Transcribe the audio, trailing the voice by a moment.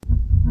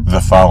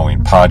The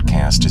following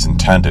podcast is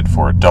intended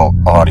for adult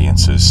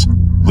audiences.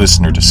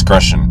 Listener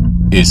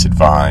discretion is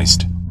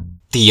advised.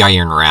 The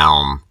Iron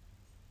Realm,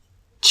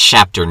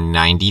 Chapter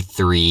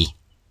 93,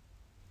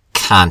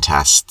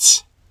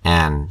 Contests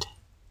End.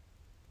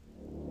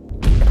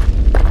 And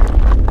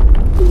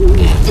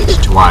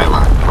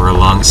Twyla were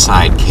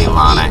alongside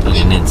Kaylana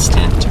in an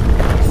instant,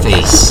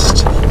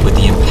 faced with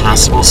the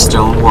impassable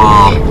stone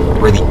wall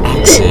where the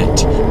exit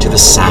to the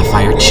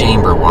sapphire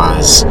chamber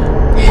was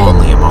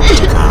only a moment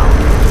ago.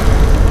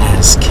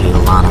 As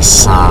Kaylana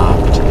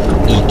sobbed,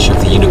 each of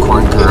the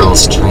unicorn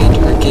girls trained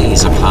her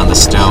gaze upon the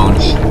stone,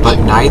 but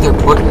neither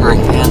put her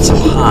hands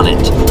upon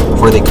it,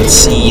 for they could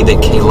see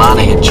that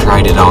Kaylana had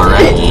tried it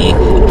already,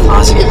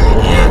 causing her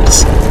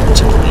hands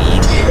to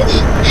bleed.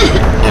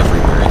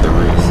 Everywhere in the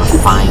room, a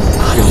fine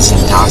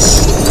crimson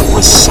dust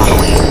was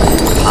settling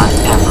upon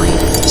every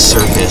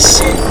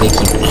surface,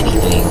 making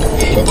anything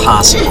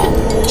impossible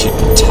to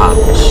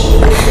touch.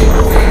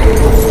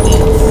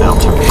 Lynn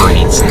felt a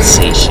burning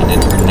sensation in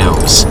her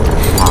nose,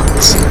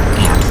 lungs,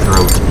 and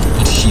throat,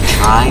 and she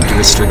tried to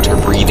restrict her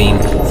breathing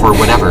for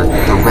whatever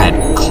the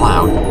red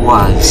cloud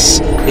was.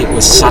 It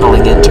was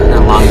settling into her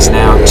lungs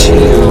now,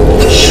 too,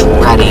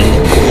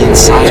 shredding the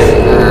inside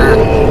of her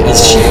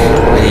as she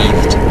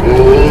breathed.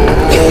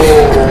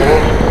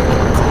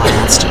 A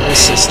glance to her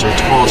sister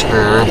told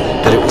her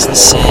that it was the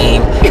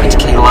same, and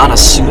Kaylana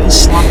soon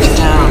slumped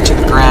down to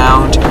the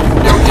ground,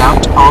 no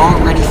doubt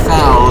already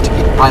felled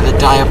by the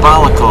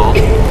diabolical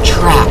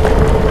trap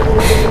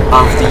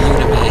of the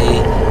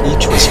Unime.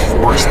 Each was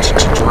forced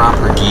to drop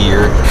her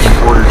gear in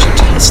order to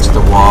test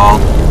the wall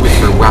with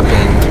her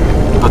weapon,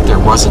 but there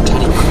wasn't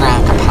any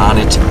crack upon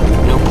it,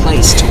 no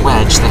place to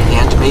wedge the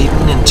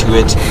handmaiden into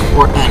it,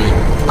 or any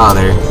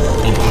other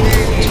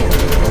impediment.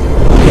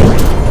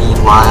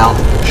 Meanwhile,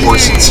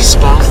 Orson's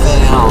spell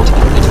failed,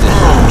 and the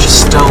huge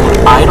stone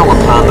idol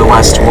upon the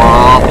west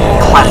wall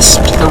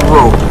clasped the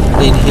rope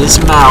in his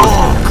mouth,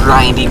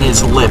 grinding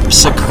his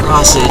lips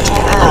across it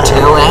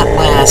until at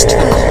last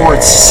the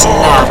cords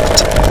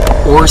snapped.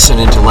 Orson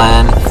and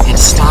Len and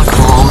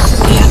Stockholm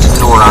and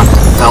Nora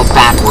fell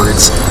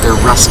backwards, their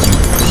rescue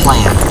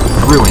plan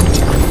ruined.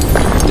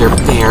 Their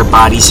bare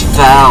bodies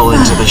fell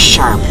into the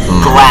sharp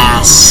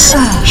glass,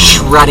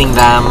 shredding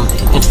them,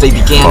 and they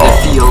began to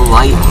feel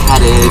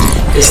lightheaded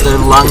as their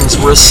lungs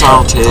were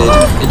assaulted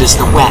and as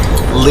the wet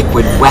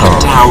liquid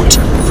wept out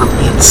from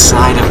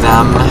inside of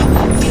them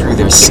through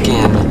their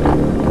skin.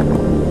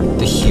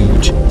 The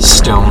huge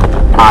stone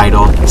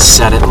idol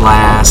said at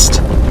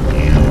last,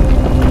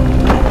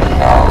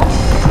 "Have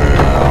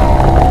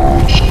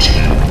failed to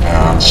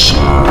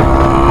answer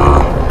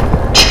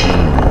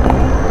two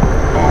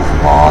of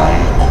my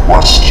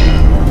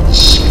questions,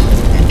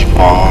 and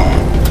by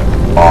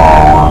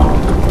our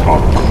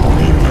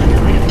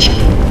agreement,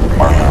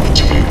 I have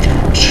taken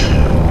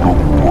two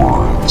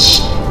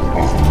rewards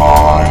of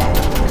my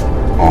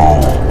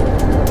own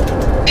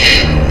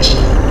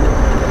choosing.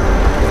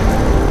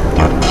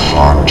 The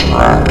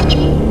contract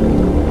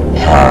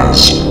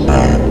has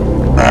been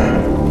met.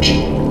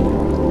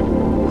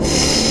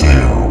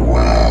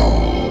 Farewell."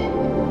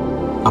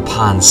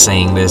 Upon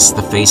saying this,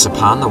 the face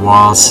upon the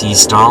wall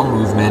ceased all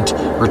movement,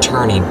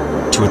 returning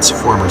to its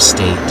former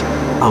state,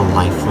 a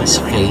lifeless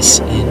face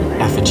in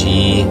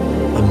effigy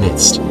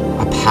amidst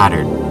a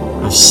pattern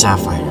of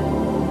sapphire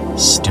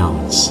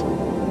stones.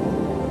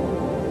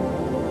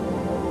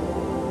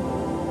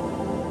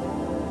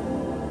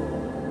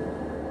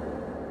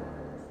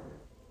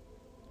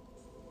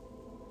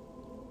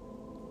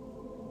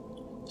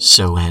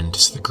 So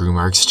ends the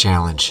Grumark's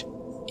challenge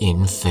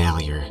in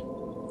failure.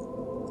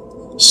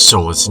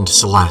 Solus and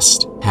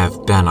Celeste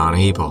have been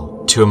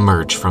unable to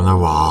emerge from the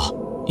wall,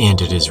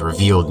 and it is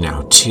revealed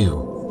now,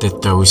 too,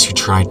 that those who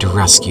tried to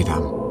rescue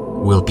them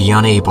will be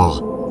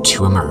unable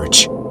to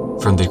emerge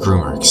from the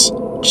Grumark's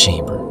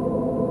chamber.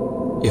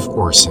 If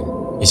Orson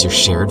is your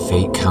shared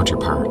fate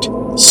counterpart,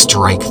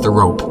 strike the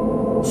rope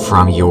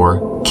from your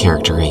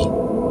character 8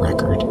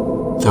 record.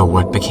 Though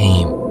what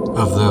became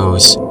of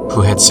those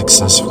who had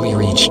successfully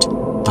reached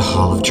the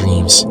Hall of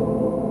Dreams,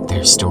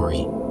 their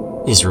story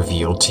is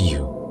revealed to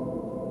you.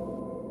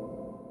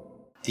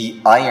 The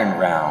Iron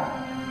Realm,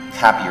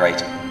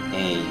 copyright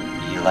A.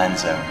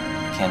 Lenzo,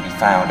 can be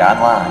found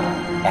online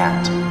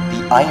at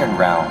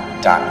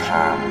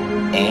theironrealm.com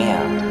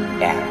and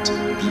at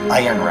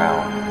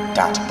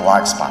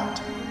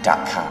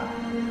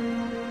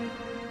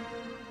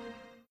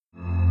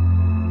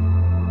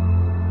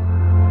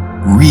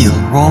theironrealm.blogspot.com. Real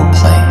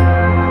roleplay.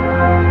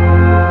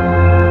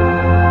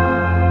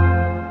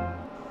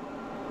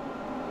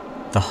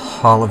 The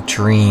Hall of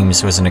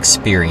Dreams was an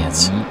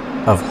experience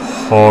of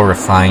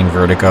horrifying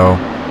vertigo,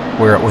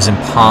 where it was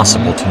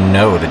impossible to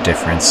know the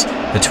difference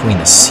between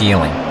the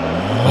ceiling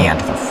and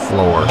the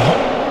floor.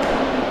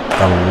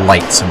 The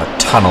lights in the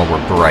tunnel were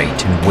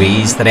bright in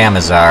ways that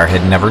Amazar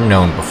had never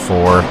known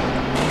before,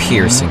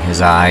 piercing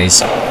his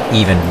eyes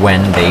even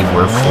when they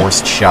were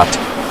forced shut,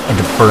 and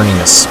burning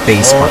the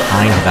space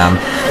behind them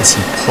as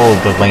he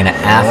pulled Elena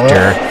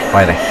after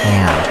by the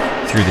hand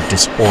through the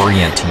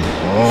disorienting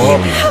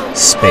alien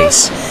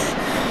space.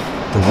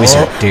 The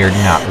wizard dared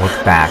not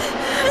look back,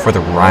 for the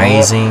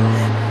rising,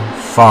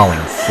 falling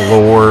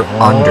floor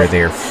under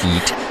their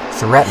feet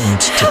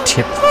threatened to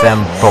tip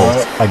them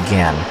both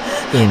again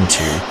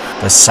into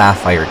the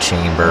sapphire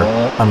chamber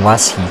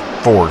unless he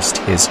forced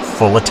his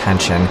full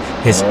attention,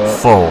 his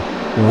full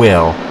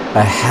will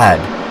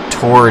ahead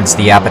towards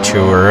the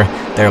aperture,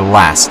 their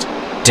last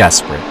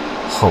desperate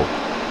hope.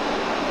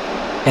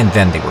 And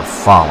then they were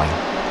falling.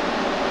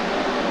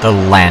 The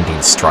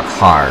landing struck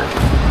hard,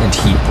 and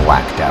he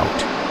blacked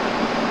out.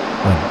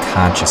 When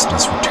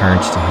consciousness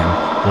returned to him,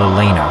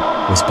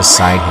 Lelena was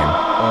beside him,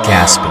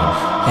 gasping,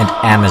 and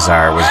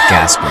Amazar was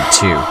gasping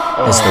too,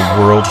 as the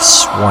world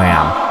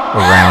swam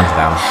around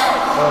them.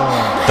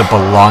 The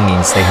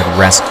belongings they had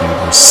rescued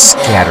were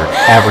scattered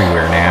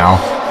everywhere now,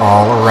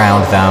 all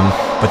around them,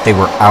 but they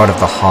were out of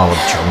the Hall of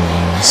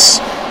Dreams,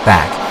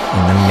 back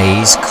in the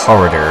maze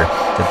corridor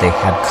that they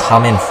had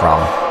come in from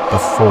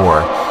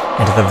before,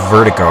 and the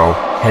vertigo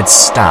had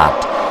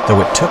stopped,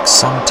 though it took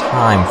some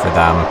time for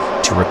them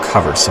to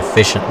recover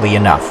sufficiently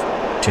enough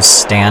to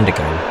stand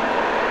again.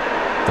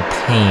 The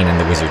pain in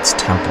the wizard's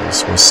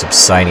temples was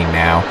subsiding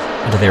now,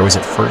 and there was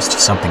at first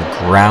something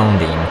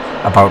grounding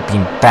about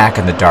being back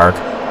in the dark,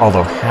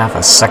 although half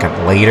a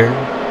second later,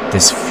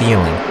 this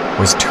feeling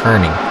was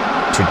turning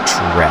to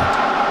dread.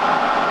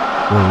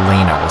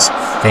 Lelena was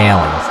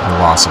failing from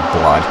loss of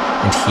blood,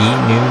 and he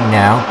knew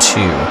now,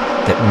 too,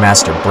 that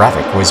Master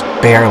Brevik was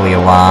barely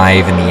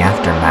alive in the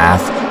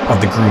aftermath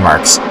of the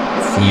Grumark's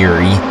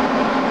fury.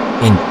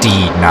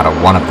 Indeed, not a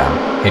one of them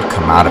had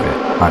come out of it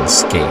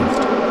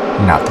unscathed.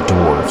 Not the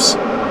dwarves,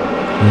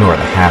 nor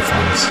the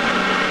halflings,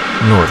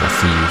 nor the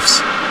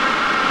thieves.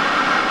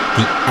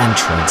 The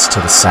entrance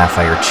to the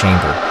sapphire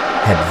chamber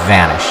had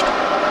vanished.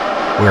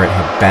 Where it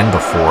had been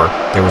before,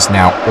 there was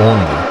now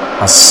only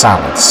a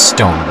solid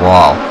stone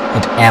wall,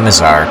 and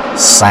Amazar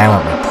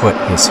silently put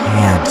his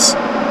hands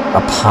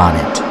upon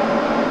it.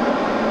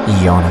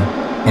 Iona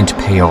and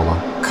Paola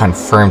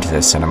confirmed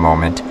this in a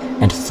moment,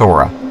 and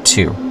Thora,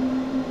 too.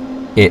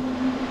 It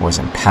was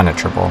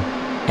impenetrable,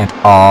 and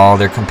all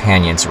their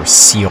companions were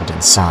sealed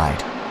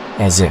inside,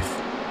 as if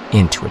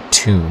into a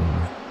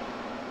tomb.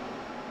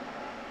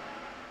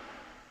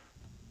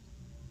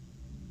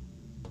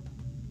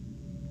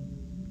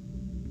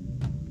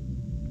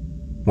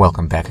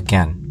 Welcome back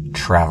again,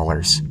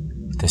 travelers.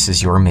 This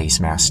is your Maze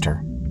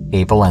Master,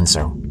 Abe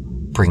Alenzo,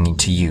 bringing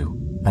to you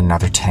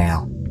another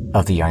tale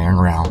of the Iron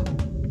Realm.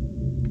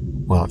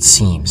 Well, it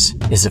seems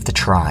as if the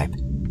tribe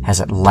has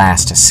at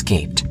last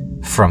escaped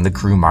from the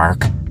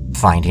Grumark,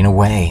 finding a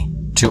way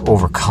to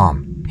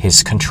overcome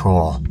his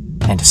control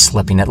and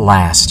slipping at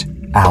last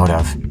out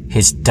of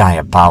his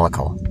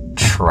diabolical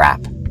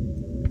trap.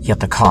 Yet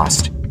the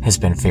cost has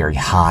been very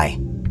high,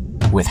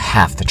 with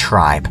half the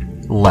tribe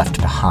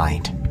left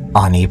behind,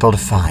 unable to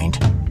find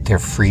their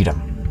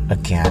freedom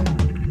again.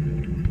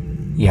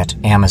 Yet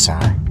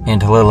Amazar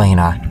and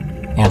Lelena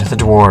and the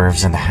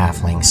dwarves and the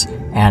halflings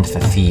and the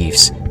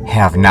thieves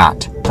have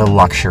not the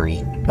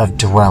luxury of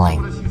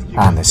dwelling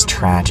on this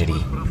tragedy,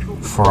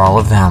 for all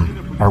of them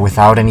are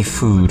without any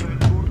food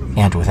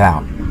and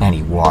without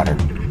any water,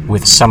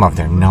 with some of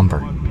their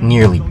number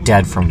nearly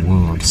dead from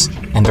wounds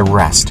and the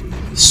rest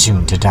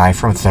soon to die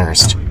from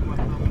thirst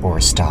or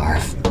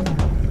starve.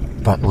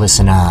 But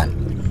listen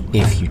on,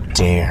 if you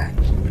dare.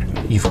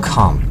 You've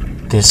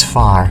come this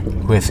far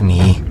with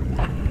me,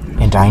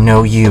 and I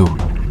know you,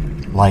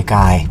 like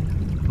I,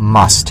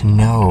 must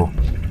know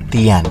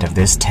the end of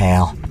this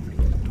tale,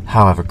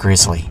 however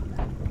grisly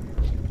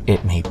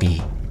it may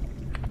be.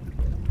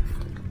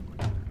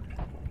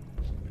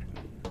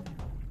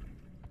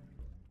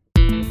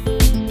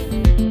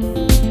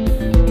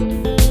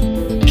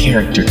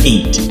 Character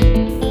 8.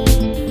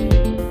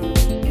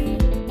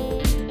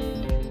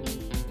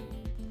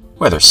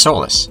 Whether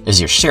Solus is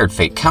your shared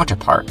fate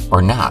counterpart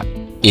or not,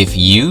 if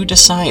you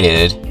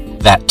decided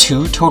that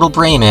 2 total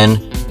Braymen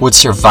would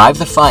survive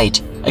the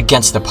fight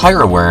against the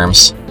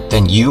Pyroworms,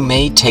 then you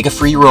may take a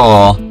free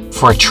roll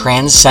for a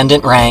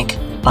transcendent rank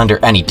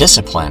under any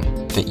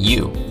discipline that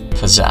you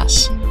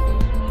possess.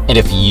 And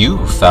if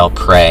you fell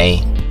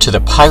prey to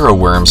the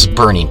Pyroworm's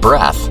burning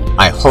breath,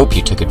 I hope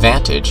you took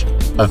advantage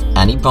of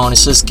any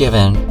bonuses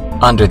given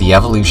under the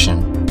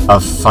evolution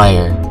of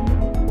fire.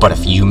 But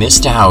if you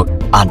missed out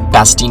on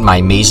besting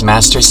my Maze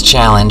Master's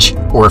challenge,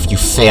 or if you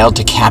failed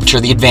to capture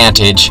the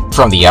advantage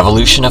from the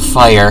evolution of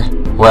fire,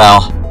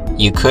 well,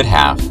 you could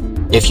have,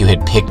 if you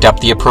had picked up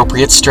the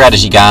appropriate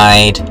strategy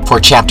guide for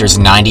chapters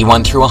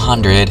 91 through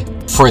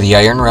 100 for the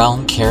Iron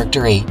Realm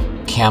Character 8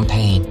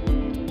 campaign.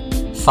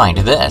 Find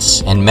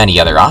this and many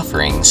other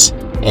offerings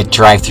at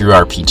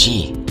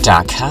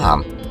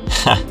DriveThruRPG.com.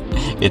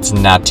 It's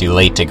not too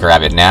late to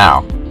grab it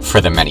now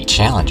for the many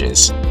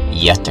challenges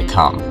yet to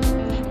come.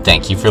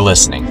 Thank you for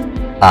listening.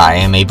 I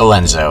am Abe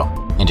Alenzo,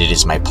 and it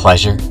is my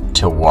pleasure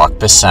to walk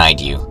beside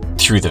you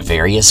through the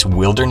various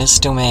wilderness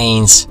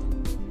domains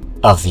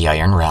of the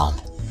Iron Realm.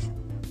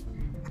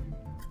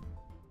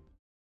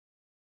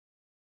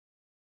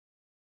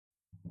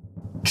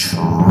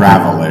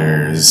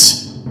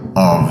 Travelers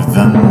of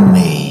the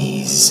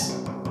Maze.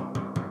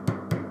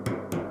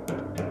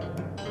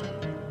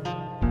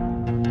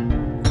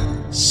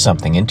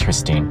 Something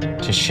interesting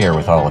to share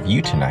with all of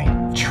you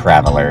tonight,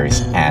 travelers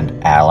and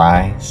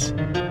allies.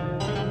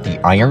 The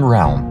Iron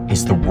Realm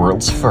is the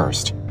world's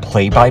first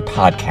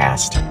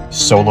play-by-podcast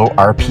solo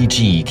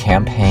RPG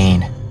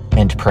campaign,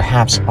 and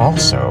perhaps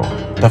also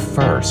the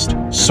first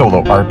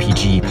solo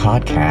RPG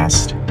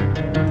podcast.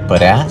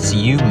 But as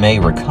you may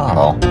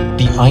recall,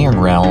 the Iron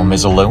Realm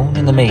is alone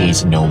in the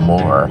maze no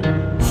more,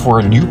 for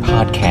a new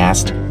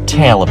podcast,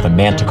 Tale of the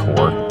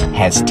Manticore,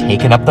 has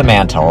taken up the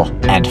mantle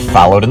and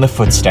followed in the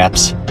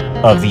footsteps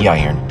of the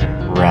Iron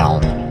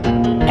Realm.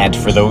 And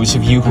for those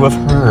of you who have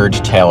heard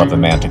Tale of the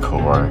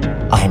Manticore,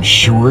 I'm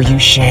sure you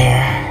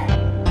share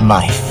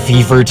my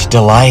fevered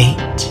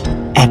delight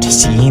at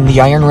seeing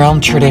the Iron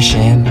Realm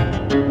tradition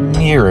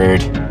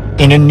mirrored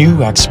in a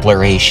new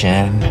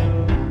exploration.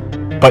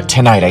 But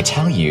tonight I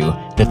tell you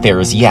that there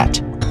is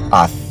yet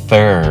a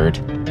third.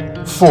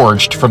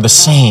 Forged from the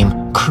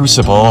same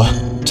crucible,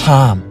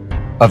 Tom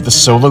of the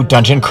Solo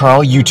Dungeon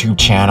Crawl YouTube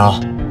channel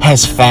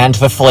has fanned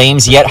the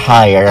flames yet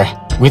higher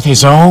with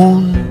his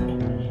own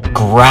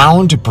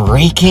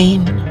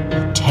groundbreaking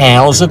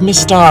Tales of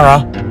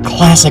Mystara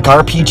classic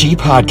RPG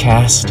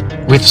podcast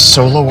with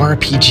solo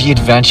RPG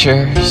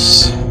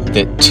adventures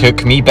that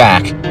took me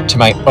back to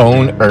my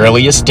own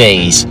earliest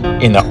days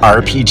in the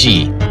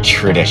RPG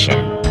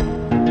tradition.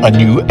 A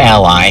new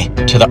ally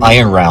to the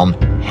Iron Realm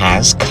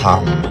has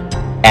come.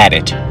 Add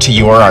it to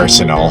your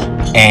arsenal,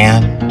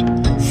 and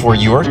for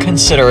your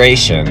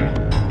consideration,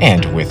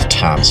 and with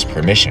Tom's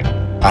permission,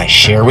 I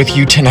share with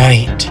you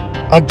tonight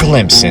a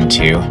glimpse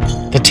into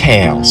the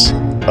Tales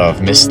of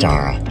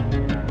Mystara.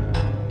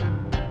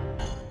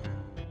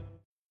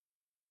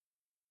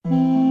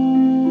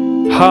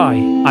 Hi,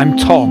 I'm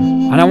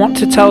Tom, and I want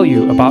to tell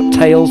you about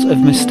Tales of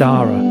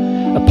Mystara,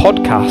 a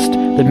podcast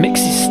that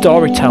mixes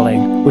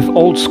storytelling with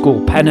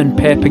old-school pen and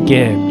paper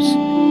games.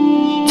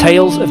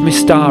 Tales of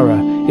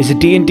Mystara is a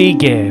D&D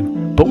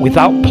game, but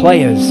without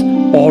players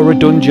or a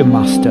dungeon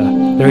master.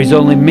 There is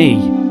only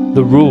me,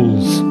 the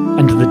rules,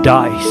 and the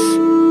dice.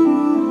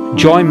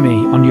 Join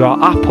me on your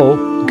Apple,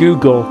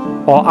 Google,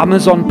 or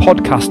Amazon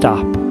podcast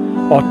app,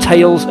 or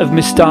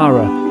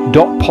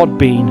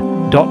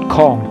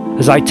talesofmystara.podbean.com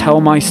as I tell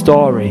my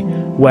story,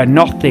 where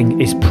nothing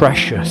is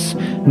precious,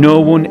 no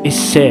one is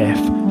safe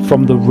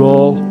from the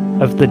roll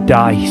of the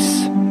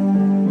dice.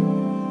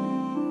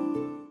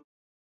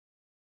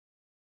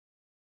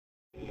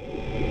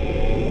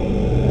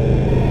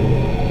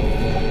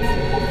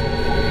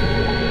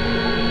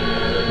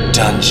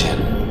 Dungeon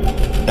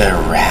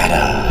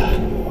Errata.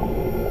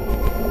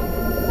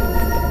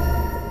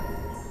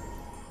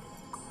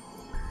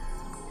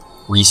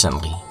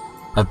 Recently,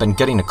 I've been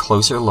getting a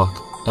closer look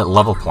at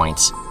level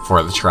points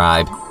for the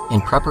tribe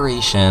in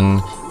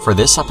preparation for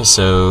this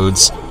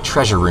episode's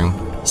Treasure Room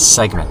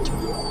segment.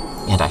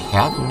 And I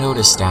have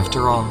noticed,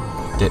 after all,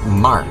 that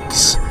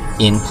Marks,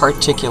 in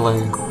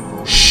particular,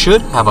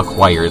 should have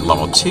acquired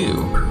level 2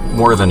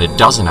 more than a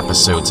dozen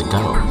episodes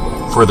ago.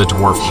 For the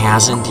dwarf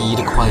has indeed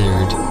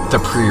acquired the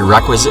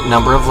prerequisite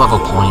number of level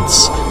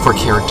points for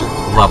character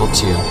level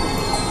 2.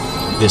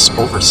 This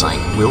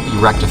oversight will be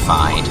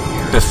rectified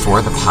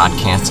before the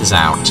podcast is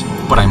out,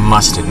 but I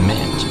must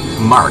admit,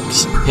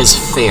 Marks has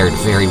fared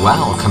very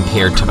well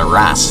compared to the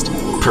rest,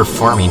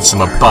 performing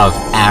some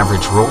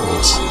above-average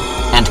rolls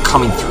and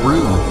coming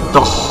through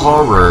the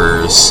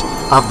horrors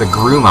of the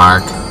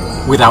Groomark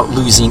without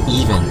losing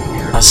even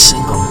a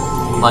single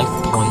life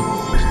point.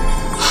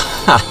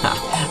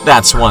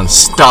 That's one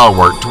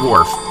stalwart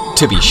dwarf,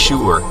 to be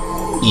sure.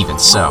 Even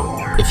so,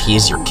 if he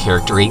is your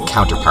Character 8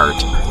 counterpart,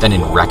 then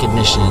in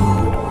recognition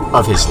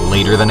of his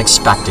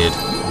later-than-expected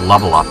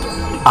level up,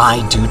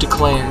 I do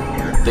declare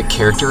that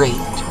Character 8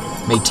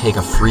 may take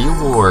a free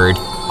award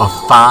of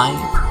 5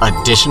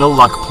 additional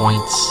luck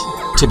points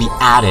to be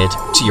added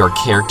to your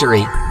Character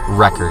 8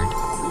 record.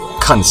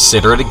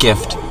 Consider it a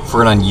gift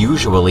for an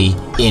unusually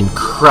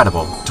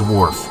incredible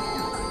dwarf,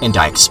 and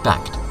I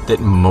expect that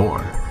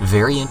more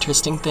very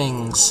interesting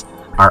things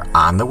are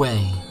on the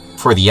way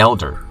for the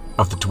elder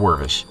of the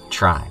dwarvish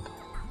tribe.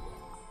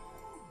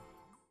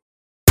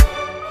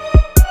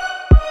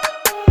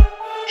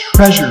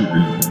 Treasure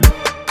Room.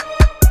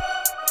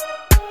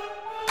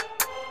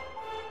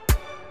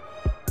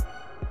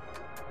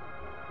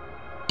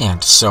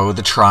 And so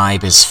the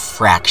tribe is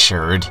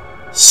fractured,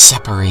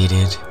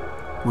 separated,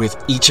 with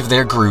each of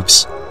their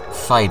groups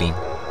fighting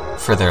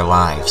for their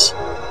lives.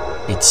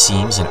 It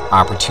seems an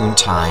opportune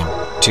time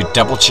to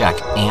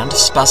double-check and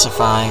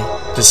specify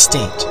the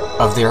state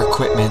of their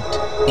equipment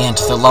and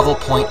the level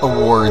point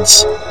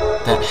awards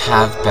that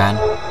have been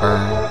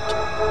earned.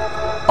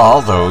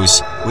 All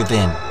those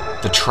within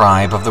the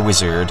tribe of the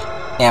wizard,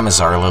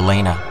 Amazar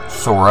Lelena,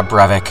 Thora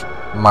Brevik,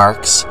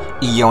 Marks,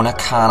 Iona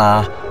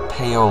Kana,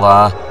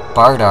 Paola,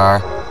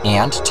 Bardar,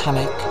 and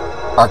Temik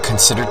are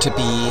considered to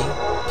be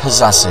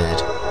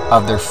possessed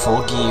of their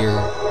full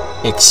gear,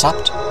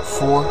 except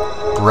for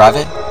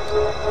Brevik,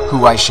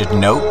 who I should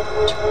note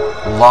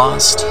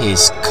lost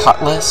his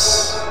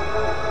cutlass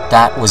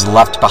that was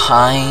left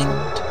behind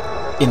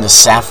in the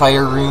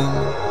Sapphire Room,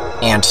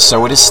 and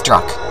so it is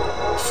struck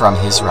from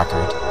his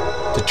record.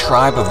 The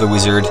tribe of the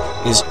wizard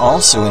is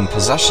also in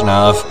possession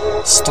of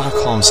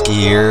Stockholm's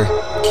gear,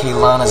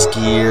 Kaylana's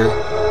gear,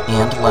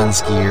 and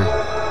Len's gear.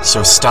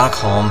 So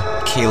Stockholm,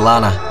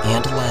 Kaylana,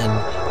 and Len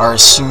are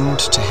assumed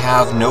to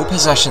have no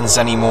possessions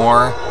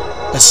anymore,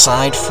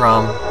 aside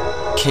from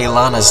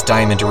Kaylana's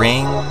diamond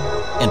ring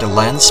and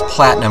Len's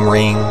platinum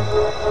ring,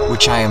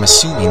 which I am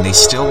assuming they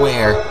still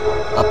wear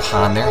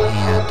upon their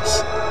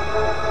hands.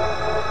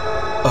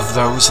 Of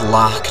those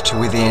locked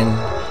within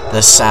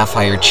the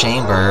Sapphire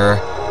Chamber,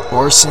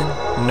 Orson,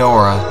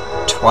 Nora,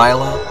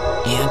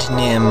 Twyla, and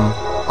Nim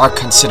are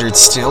considered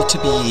still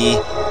to be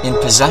in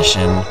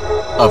possession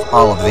of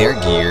all of their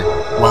gear,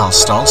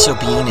 whilst also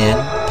being in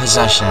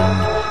possession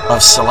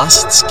of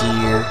Celeste's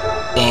gear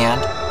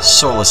and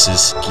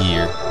Solas's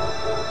gear.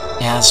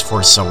 As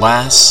for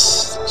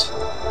Celeste,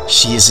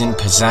 she is in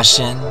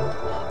possession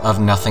of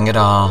nothing at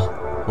all,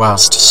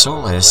 whilst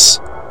Solas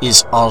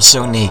is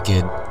also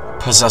naked,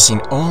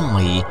 possessing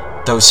only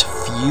those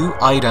few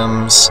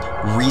items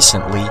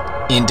recently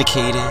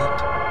indicated: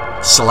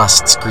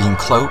 Celeste's green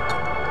cloak,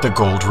 the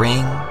gold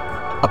ring,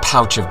 a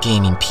pouch of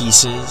gaming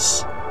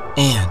pieces,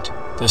 and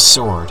the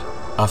Sword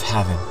of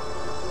Heaven.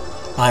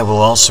 I will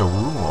also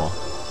rule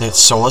that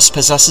Solas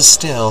possesses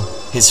still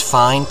his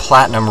fine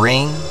platinum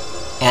ring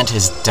and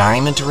his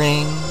diamond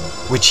ring,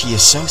 which he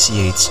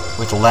associates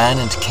with Len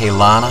and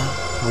Kaylana,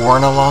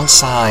 worn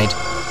alongside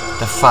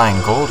the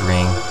fine gold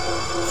ring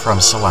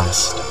from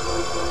Celeste.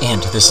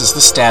 And this is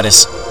the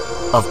status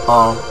of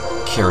all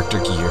character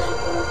gear.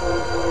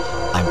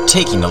 I'm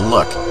taking a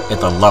look at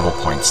the level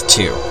points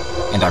too,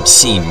 and I'm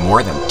seeing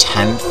more than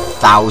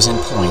 10,000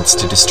 points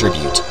to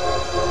distribute.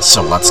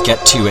 So let's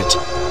get to it.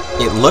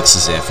 It looks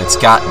as if it's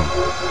gotten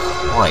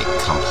quite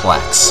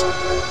complex,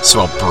 so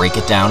I'll break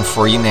it down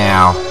for you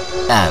now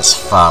as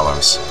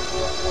follows.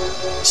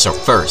 So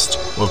first,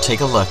 we'll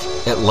take a look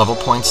at level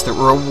points that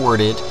were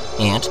awarded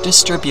and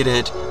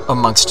distributed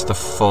amongst the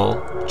full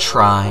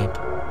tribe.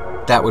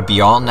 That would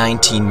be all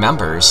 19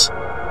 members.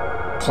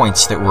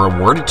 Points that were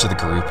awarded to the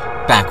group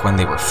back when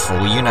they were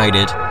fully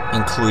united,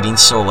 including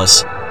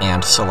Solas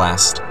and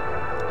Celeste.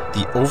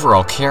 The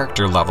overall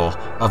character level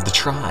of the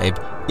tribe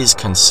is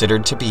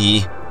considered to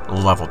be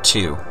level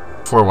 2.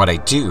 For what I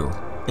do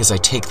is I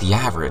take the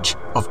average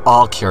of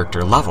all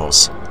character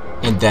levels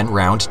and then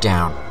round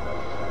down.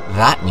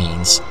 That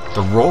means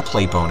the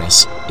roleplay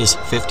bonus is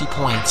 50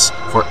 points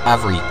for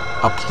every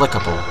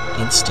applicable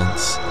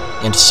instance.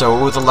 And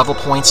so the level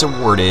points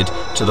awarded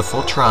to the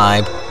full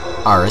tribe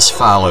are as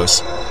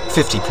follows: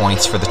 50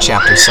 points for the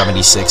Chapter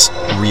 76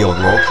 real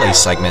roleplay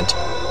segment,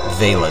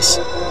 Vela's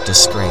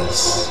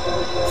Disgrace.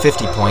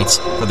 50 points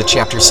for the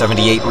Chapter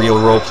 78 real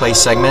roleplay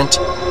segment,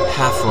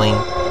 Halfling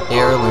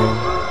Heirloom.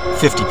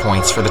 50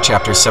 points for the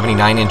Chapter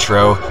 79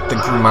 intro, The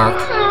Grumark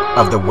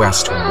of the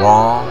West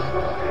Wall.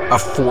 A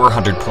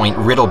 400-point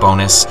riddle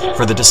bonus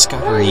for the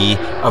discovery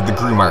of the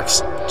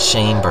Grumark's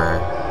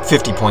Chamber.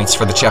 50 points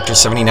for the Chapter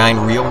 79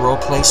 real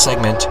roleplay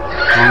segment,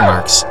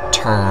 Grumark's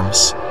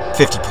Terms.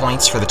 50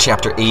 points for the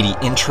Chapter 80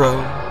 intro,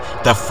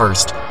 The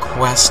First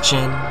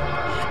Question.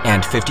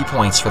 And 50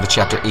 points for the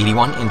Chapter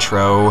 81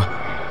 intro,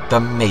 The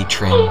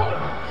Matron.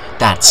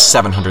 That's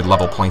 700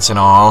 level points in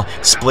all,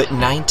 split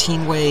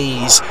 19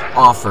 ways,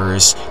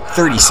 offers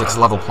 36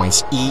 level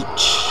points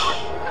each,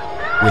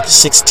 with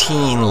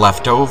 16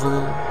 left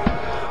over,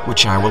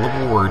 which I will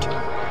award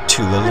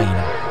to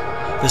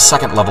Lilena. The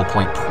second level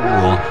point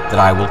pool that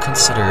I will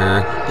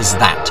consider is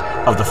that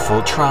of the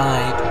full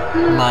tribe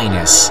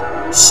minus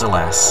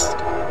Celeste.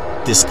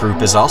 This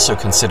group is also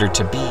considered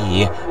to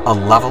be a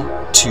level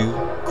 2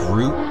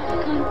 group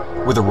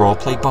with a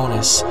roleplay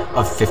bonus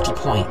of 50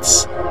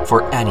 points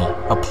for any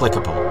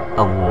applicable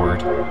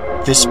award.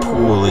 This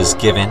pool is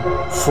given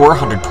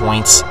 400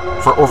 points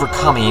for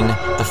overcoming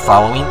the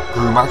following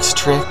Grumark's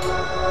trick: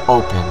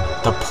 open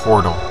the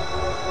portal,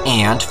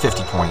 and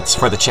 50 points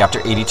for the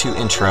Chapter 82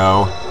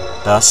 intro,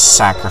 The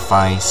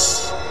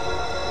Sacrifice.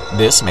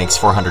 This makes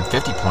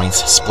 450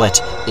 points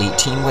split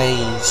 18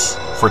 ways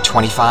for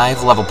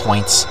 25 level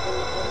points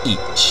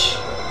each.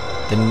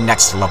 The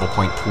next level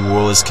point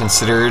pool is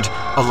considered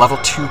a level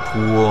 2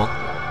 pool.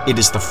 It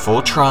is the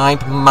full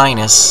tribe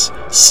minus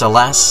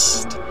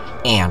Celeste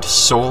and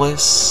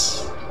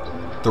Solas.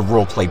 The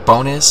roleplay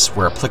bonus,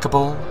 where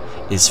applicable,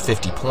 is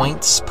 50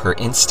 points per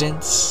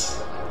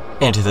instance.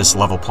 And this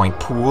level point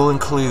pool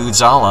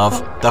includes all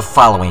of the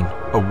following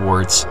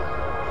awards: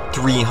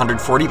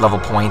 340 level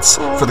points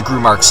for the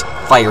Grumark's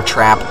Fire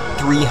Trap,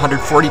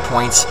 340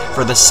 points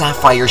for the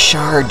Sapphire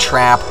Shard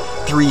Trap,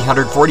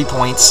 340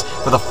 points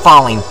for the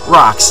Falling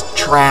Rocks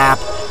Trap,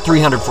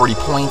 340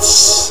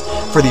 points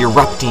for the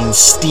Erupting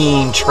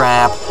Steam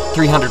Trap,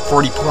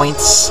 340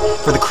 points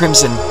for the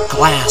Crimson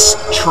Glass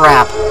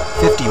Trap,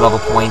 50 level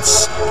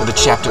points for the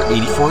Chapter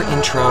 84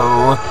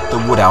 intro,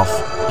 the Wood Elf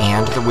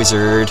and the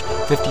Wizard,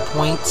 50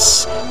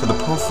 points for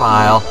the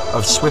profile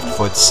of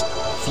Swiftfoot's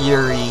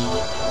Fury,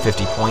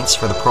 50 points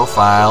for the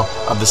profile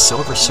of the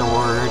Silver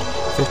Sword,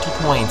 50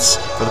 points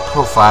for the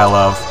profile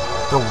of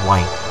the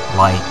White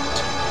Light,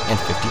 and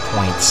 50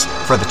 points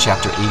for the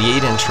Chapter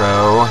 88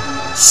 intro,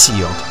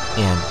 Sealed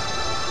In.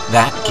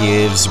 That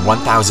gives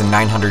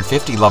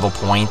 1,950 level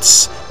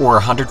points, or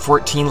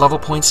 114 level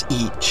points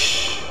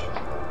each,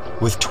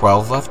 with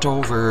 12 left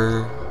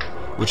over,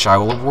 which I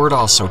will award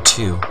also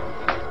to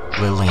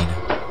Lilena.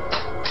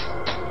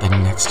 The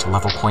next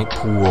level point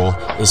pool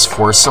is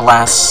for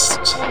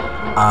Celeste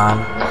on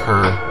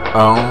her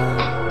own.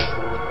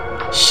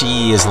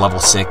 She is level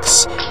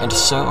 6, and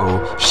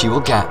so she will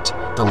get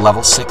the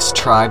level 6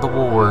 Tribe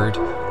Award,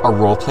 a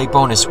roleplay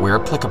bonus where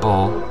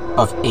applicable,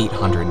 of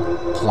 800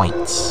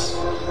 points.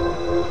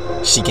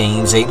 She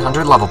gains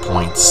 800 level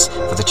points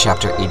for the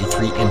Chapter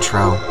 83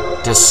 intro,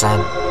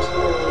 Descent,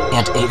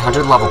 and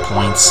 800 level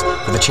points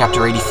for the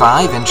Chapter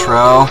 85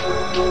 intro,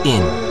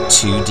 In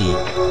Too Deep.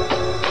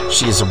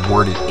 She is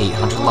awarded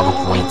 800 level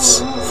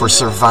points for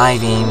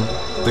surviving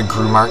the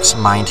Grumark's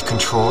mind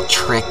control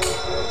trick,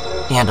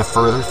 and a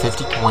further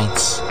 50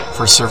 points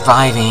for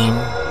surviving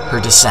her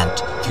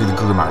descent through the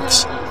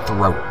Grumark's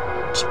throat.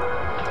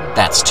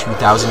 That's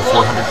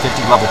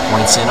 2,450 level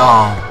points in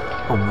all,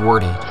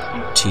 awarded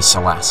to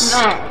Celeste.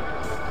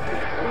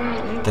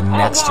 The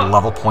next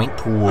level point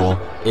pool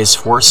is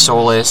for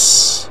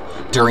Solas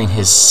during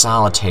his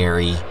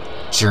solitary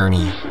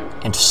journey,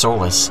 and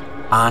Solas,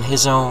 on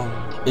his own,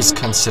 is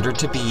considered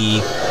to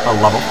be a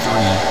level 3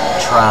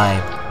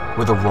 tribe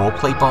with a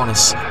roleplay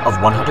bonus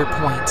of 100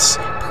 points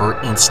per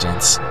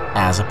instance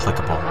as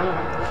applicable.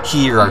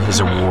 Here are his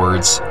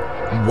awards.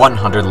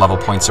 100 level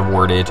points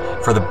awarded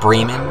for the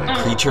Bremen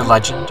Creature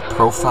Legend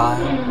profile,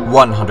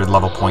 100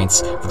 level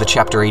points for the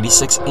Chapter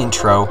 86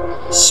 intro,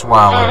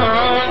 Swallow,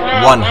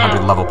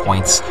 100 level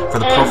points for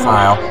the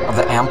profile of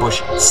the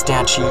Ambush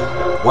statue,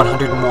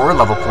 100 more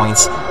level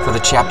points for the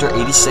Chapter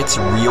 86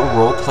 real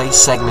roleplay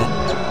segment,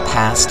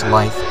 Past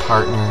Life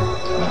Partner,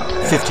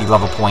 50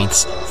 level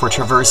points for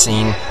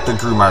traversing the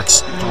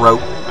Grumark's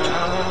throat,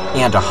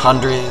 and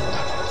 100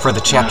 for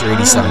the Chapter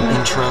 87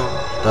 intro,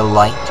 The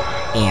Light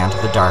and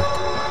the Dark.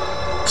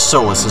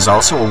 Solas is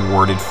also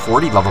awarded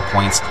 40 level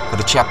points for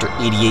the Chapter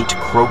 88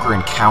 Kroger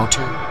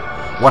Encounter,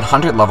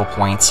 100 level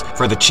points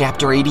for the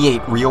Chapter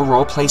 88 real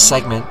roleplay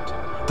segment,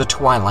 The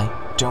Twilight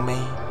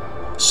Domain.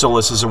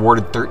 Solas is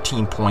awarded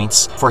 13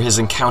 points for his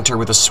encounter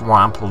with the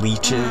Swamp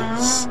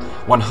Leeches,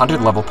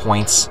 100 level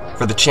points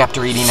for the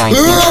Chapter 89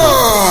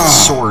 intro,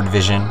 Sword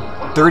Vision,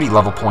 30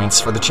 level points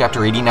for the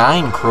Chapter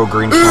 89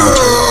 Kroger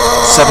Encounter,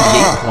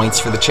 78 points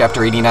for the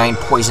Chapter 89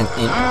 Poison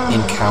Imp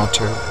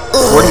Encounter,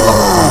 40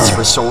 level points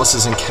for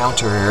Solas's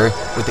encounter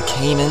with the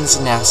Canaan's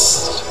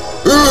Nest,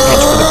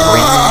 and for the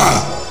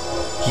Brain,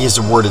 he is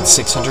awarded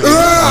 680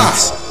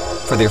 points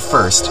for their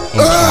first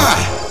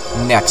encounter.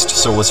 Next,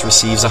 Solas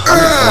receives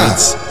 100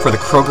 points for the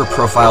Kroger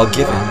profile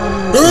given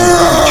in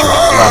Creature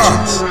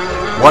Legends,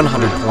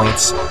 100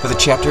 points for the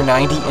Chapter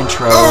 90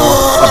 intro,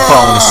 A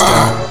Bone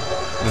Stone.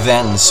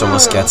 Then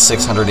Solas gets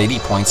 680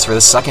 points for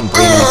the second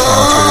Bremen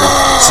encounter,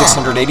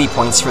 680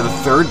 points for the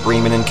third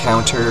Bremen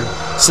encounter,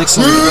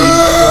 680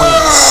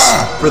 points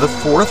for the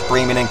fourth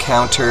Bremen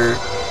encounter,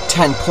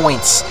 10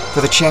 points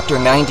for the Chapter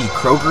 90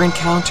 Kroger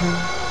encounter,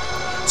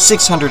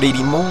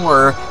 680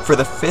 more for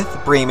the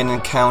fifth Bremen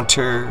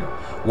encounter,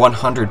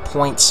 100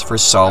 points for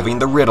solving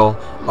the riddle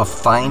of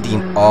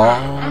finding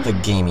all the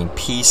gaming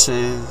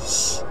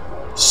pieces.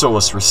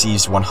 Solas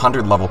receives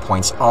 100 level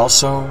points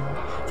also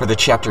for the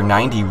Chapter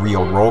 90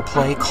 real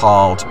roleplay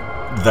called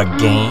The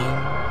Game.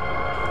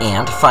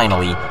 And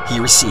finally, he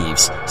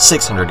receives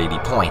 680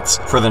 points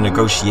for the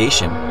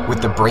negotiation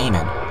with the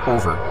Bremen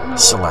over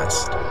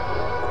Celeste.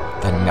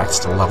 The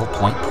next level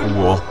point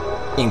pool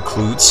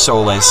includes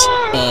Solas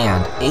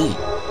and 8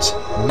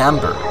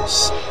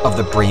 members of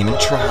the Bremen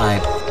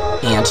tribe,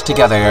 and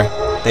together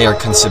they are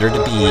considered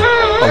to be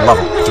a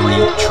level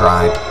 3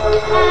 tribe.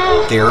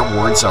 Their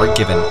awards are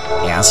given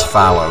as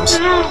follows: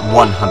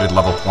 100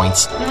 level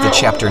points for the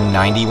Chapter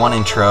 91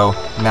 intro,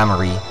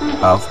 Memory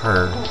of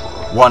Her,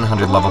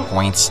 100 level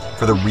points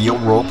for the real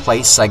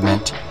roleplay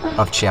segment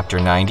of Chapter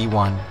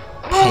 91,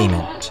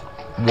 Payment,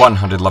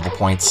 100 level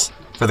points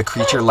for the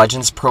Creature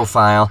Legends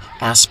profile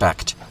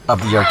aspect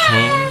of the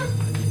Arcane,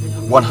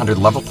 100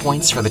 level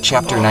points for the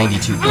Chapter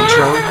 92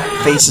 intro,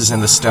 Faces in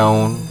the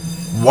Stone,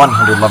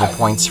 100 level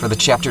points for the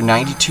Chapter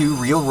 92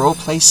 real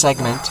roleplay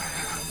segment,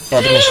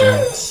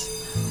 Admissions,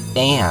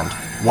 and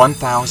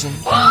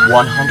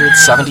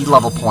 1,170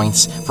 level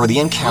points for the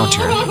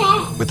encounter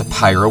with the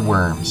Pyro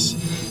Worms.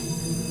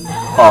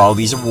 All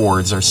these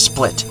awards are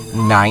split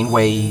 9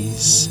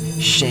 ways,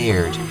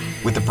 shared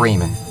with the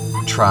Bremen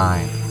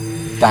tribe.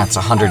 That's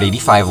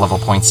 185 level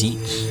points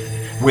each,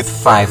 with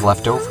 5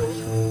 left over,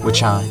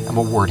 which I am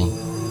awarding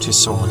to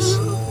Solas.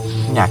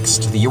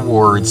 Next, the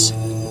awards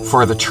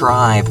for the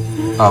Tribe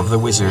of the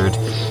Wizard,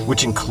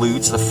 which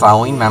includes the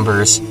following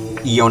members: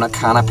 Iona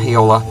Kana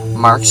Paola,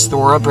 Marx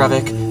Thora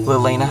Brevik,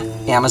 Lilena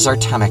Amazar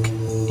Temek,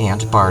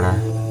 and Bardar.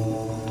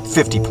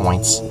 50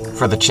 points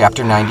for the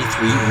Chapter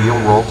 93 real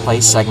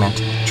roleplay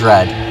segment,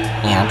 Dread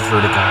and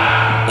Vertigo,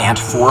 and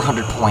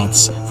 400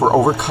 points for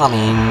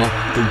overcoming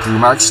the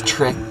Grumark's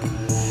trick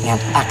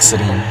and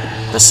exiting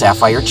the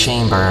Sapphire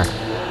Chamber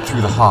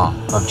through the Hall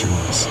of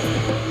Dreams.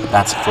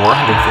 That's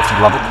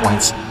 450 level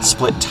points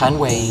split 10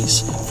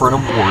 ways for an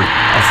award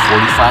of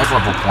 45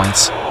 level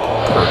points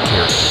per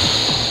character.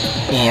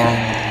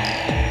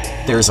 And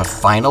there's a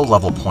final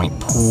level point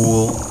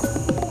pool.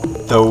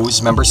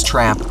 Those members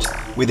trapped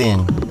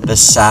within the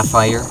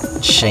Sapphire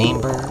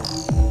Chamber: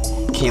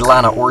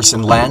 Kaylana,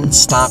 Orson, Len,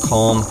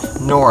 Stockholm,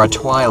 Nora,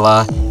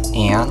 Twyla,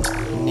 and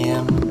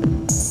Nim.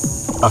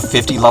 A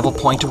 50 level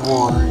point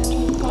award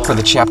for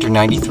the Chapter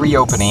 93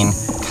 opening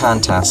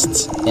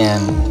contests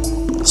and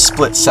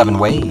split 7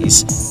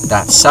 ways.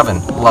 That's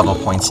 7 level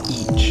points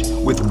each,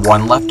 with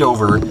 1 left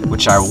over,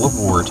 which I will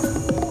award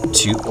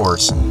to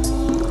Orson.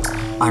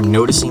 I'm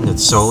noticing that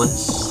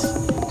Solus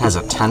has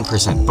a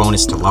 10%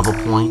 bonus to level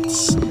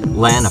points,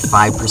 Len a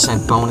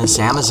 5% bonus,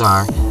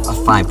 Amazar a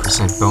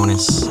 5%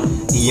 bonus,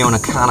 Iona,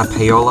 Kana,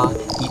 Paola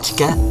each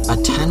get a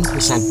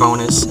 10%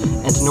 bonus,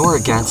 and Nora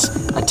gets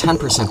a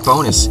 10%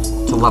 bonus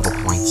to level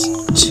points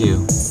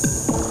too.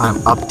 I'm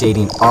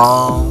updating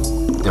all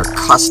their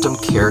custom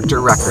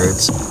character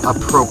records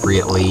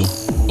appropriately,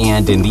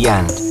 and in the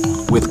end,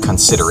 with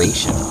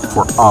consideration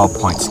for all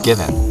points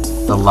given.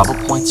 The level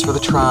points for the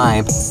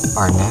tribe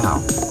are now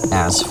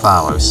as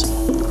follows: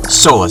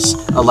 Solus,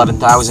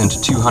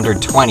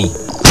 11,220.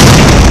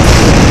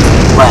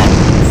 Len,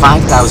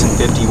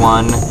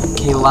 5,051.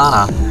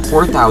 Kaylana,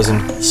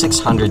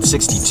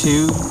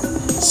 4,662.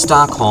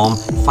 Stockholm,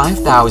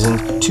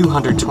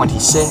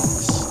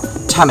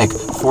 5,226. Temek,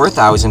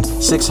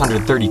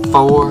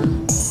 4,634.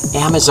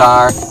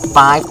 Amazar,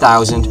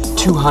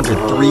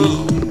 5,203.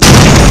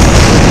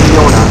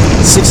 Iona,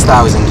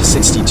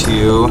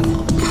 6,062.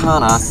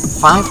 Kana,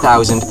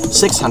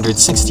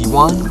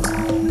 5,661.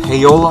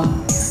 Paola,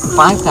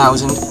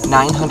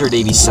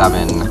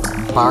 5,987.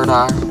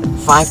 Bardar,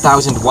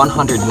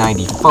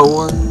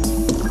 5,194.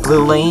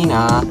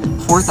 Lilena,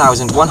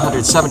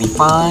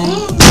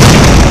 4,175.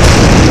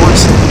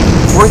 Orson,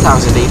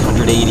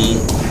 4,880.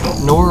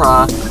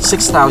 Nora,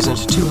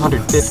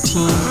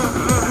 6,215.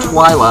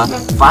 Twyla,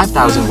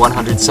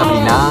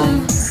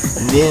 5,179.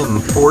 Nim,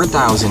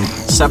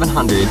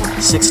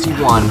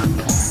 4,761.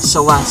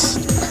 Celeste,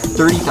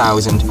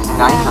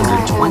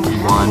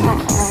 30,921.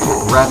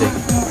 Revit,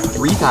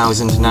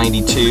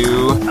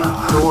 3,092.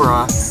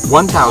 Thora,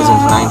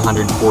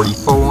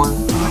 1,944.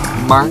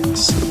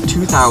 Marks,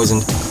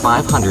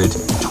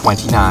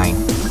 2,529.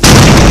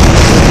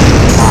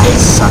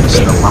 As such,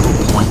 the level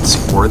points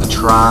for the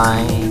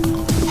tribe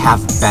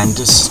have been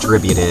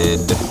distributed.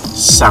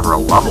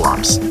 Several level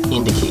ups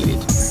indicated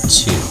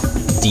too.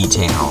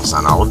 Details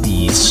on all of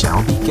these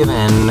shall be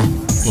given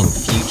in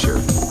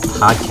future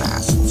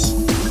podcasts.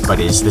 But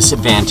is this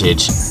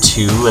advantage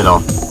too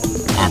little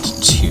and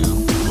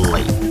too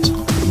late?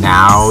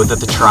 Now that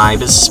the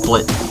tribe is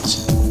split,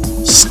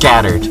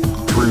 scattered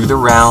through the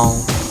realm,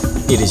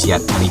 it is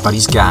yet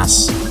anybody's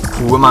guess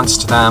who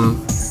amongst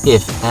them,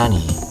 if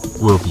any,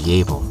 will be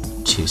able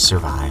to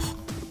survive.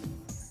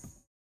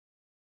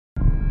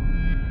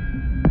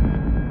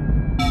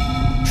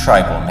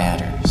 Tribal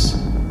Matters.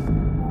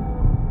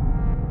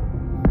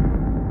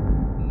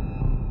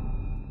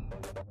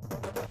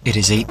 It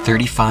is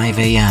 8:35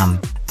 a.m.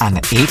 on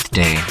the 8th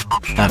day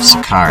of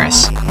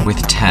Sakaris,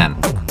 with 10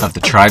 of the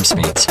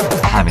tribesmates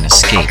having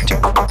escaped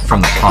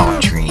from the Hall of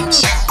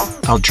Dreams.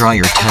 I'll draw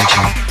your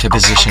attention to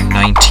position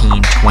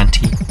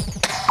 1920.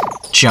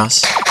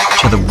 Just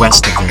to the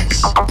west of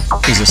this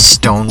is a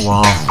stone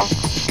wall.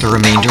 The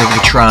remainder of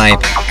the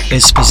tribe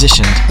is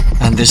positioned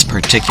on this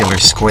particular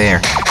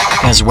square,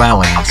 as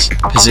well as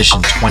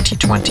position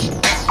 2020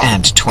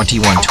 and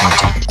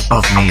 2120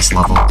 of maze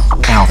level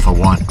Alpha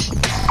 1.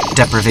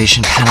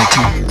 Deprivation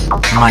penalty,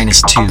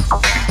 -2.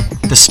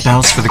 The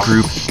spells for the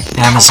group,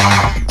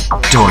 Amazon,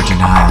 Door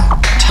Denial,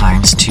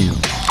 ×2.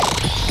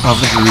 Of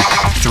the group,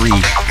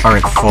 3 are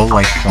at full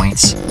life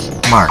points,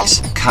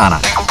 Marks, Kana,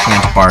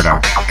 and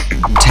Bardar.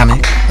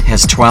 Temek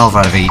has 12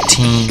 out of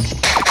 18,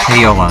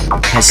 Paola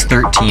has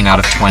 13 out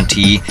of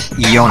 20,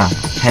 Iona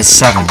has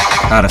 7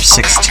 out of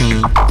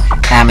 16,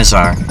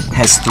 Amazar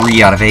has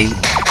 3 out of 8,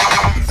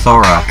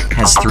 Thora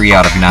has 3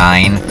 out of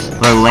 9,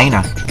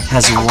 Lilena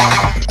has 1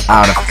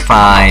 out of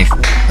 5,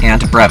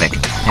 and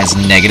Brevik has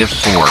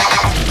 -4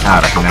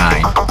 out of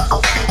 9.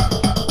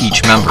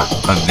 Each member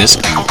of this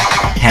group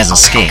has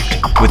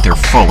escaped with their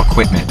full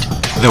equipment,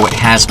 though it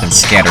has been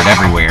scattered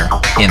everywhere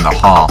in the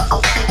hall.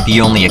 The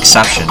only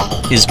exception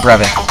is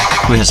Brevik,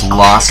 who has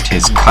lost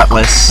his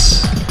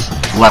cutlass,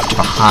 left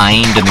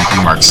behind in the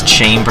Grumark's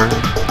chamber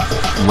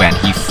when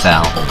he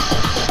fell.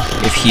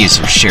 If he is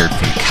your shared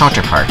fate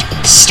counterpart,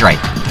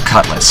 strike the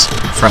cutlass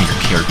from your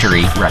character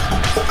 8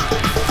 record.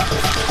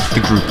 The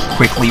group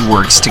quickly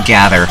works to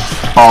gather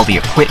all the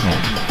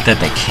equipment that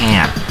they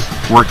can,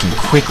 working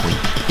quickly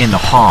in the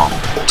hall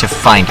to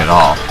find it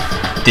all.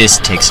 This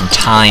takes some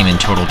time in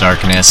total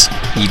darkness,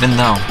 even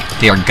though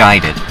they are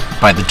guided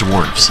by the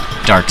dwarves'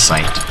 dark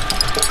sight.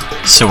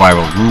 So I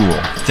will rule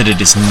that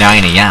it is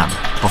 9 a.m.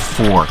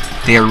 before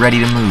they are ready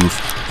to move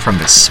from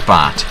this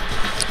spot.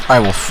 I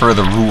will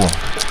further rule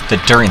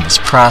that during this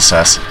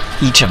process,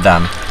 each of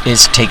them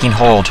is taking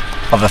hold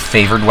of a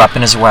favored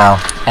weapon as well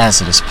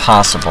as it is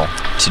possible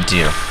to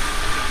do.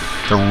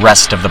 The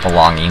rest of the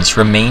belongings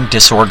remain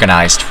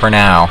disorganized for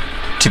now,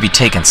 to be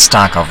taken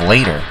stock of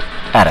later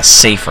at a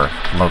safer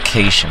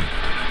location.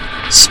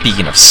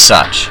 Speaking of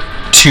such,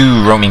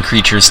 2 roaming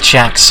creatures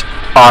checks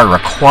are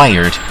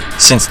required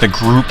since the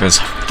group is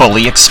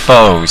fully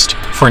exposed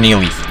for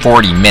nearly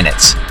 40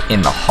 minutes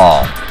in the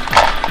hall.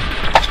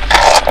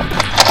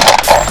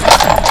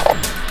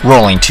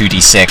 Rolling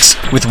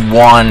 2d6 with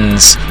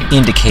 1s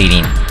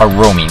indicating a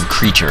roaming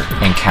creature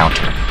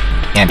encounter.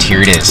 And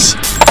here it is.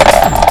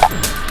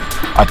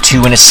 A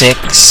 2 and a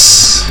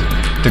 6.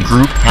 The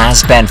group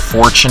has been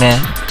fortunate,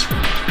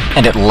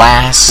 and at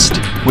last,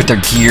 with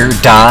their gear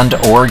donned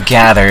or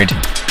gathered,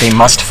 they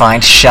must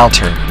find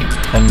shelter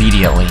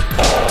immediately.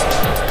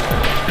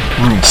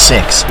 Room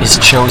 6 is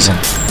chosen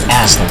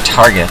as their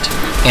target,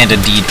 and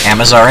indeed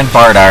Amazar and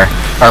Bardar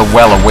are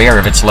well aware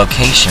of its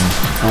location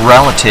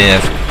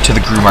relative to the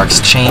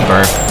Grumark's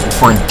chamber,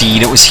 for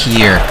indeed it was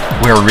here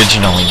where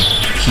originally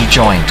he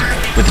joined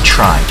with the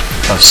tribe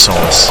of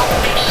Solus.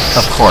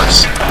 Of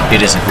course,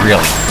 it isn't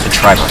really the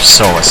tribe of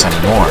Solus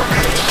anymore,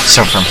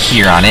 so from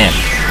here on in,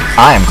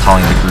 I am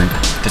calling the group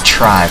the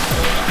Tribe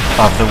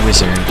of the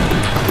Wizard.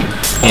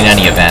 In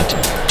any event,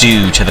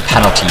 due to the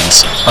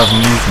penalties of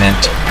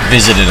movement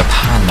visited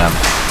upon them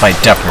by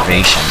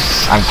deprivation,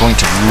 I'm going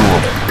to rule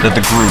that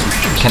the group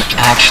can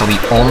actually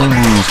only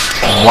move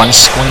 1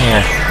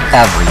 square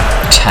every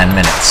 10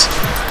 minutes.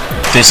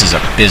 This is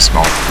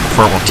abysmal,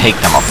 for it will take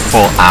them a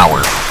full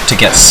hour to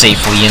get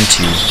safely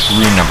into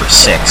room number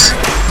 6.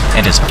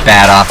 And as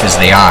bad off as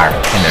they are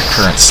in their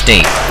current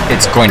state,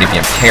 it's going to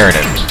be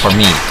imperative for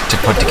me to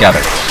put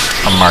together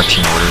a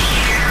marching order.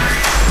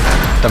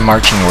 The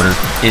marching order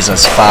is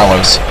as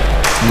follows.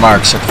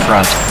 Marks at the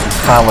front,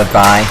 followed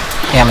by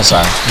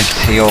Amazar and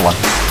Paola.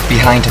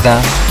 Behind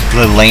them,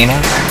 Lilena.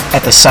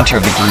 At the center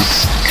of the group,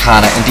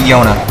 Kana and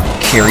Diona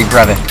carry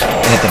Brevik.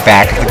 And at the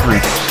back of the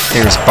group,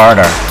 there's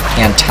Bardar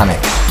and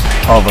Temik.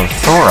 Although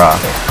Thora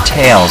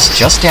tails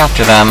just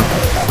after them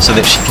so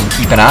that she can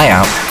keep an eye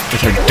out with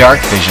her dark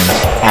vision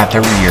at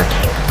the rear.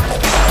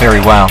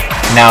 Very well,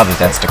 now that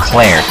that's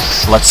declared,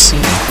 let's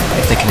see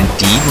if they can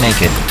indeed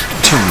make it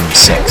to room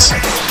 6.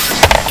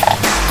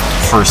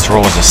 First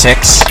roll is a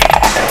 6,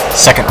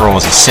 second roll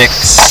is a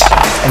 6,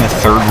 and the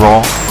third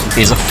roll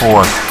is a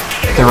 4.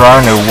 There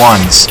are no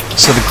 1s,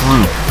 so the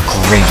group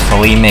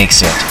gratefully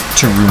makes it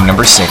to room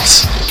number 6.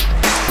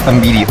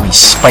 Immediately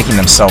spiking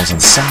themselves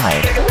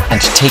inside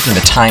and taking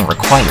the time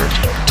required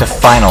to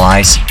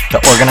finalize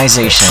the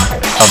organization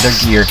of their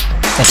gear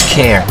and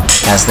care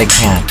as they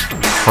can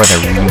for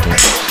their wounded.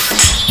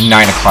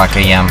 9 o'clock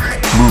a.m.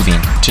 moving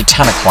to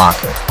 10 o'clock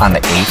on the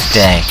 8th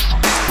day.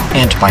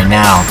 And by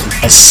now,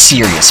 a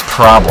serious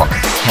problem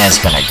has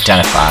been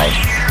identified.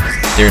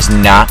 There's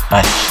not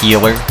a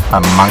healer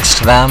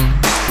amongst them,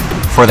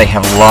 for they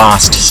have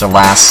lost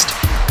Celeste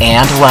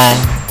and Len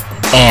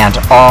and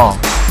all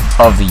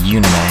of the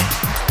Unime.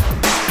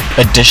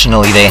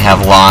 Additionally, they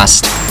have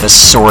lost the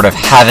Sword of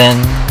Heaven,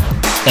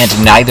 and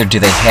neither do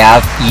they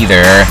have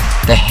either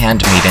the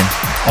Handmaiden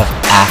of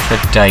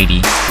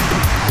Aphrodite.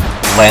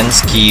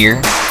 Len's gear,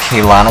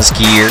 Kaylana's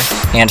gear,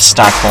 and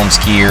Stockholm's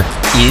gear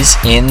is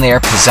in their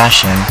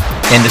possession,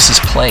 and this is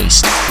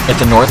placed at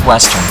the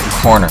northwestern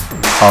corner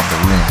of the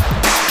room.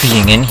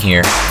 Being in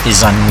here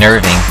is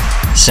unnerving,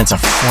 since a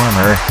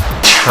former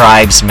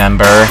tribes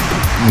member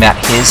met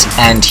his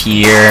end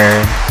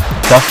here.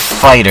 The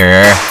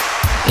fighter,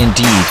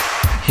 indeed,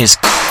 his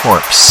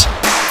corpse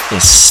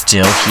is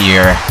still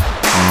here,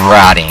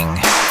 rotting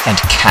and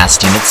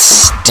casting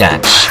its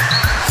stench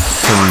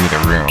through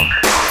the room.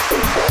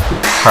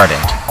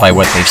 Hardened by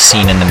what they've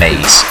seen in the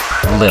maze,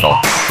 little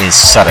is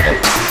said of it,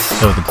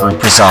 though the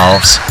group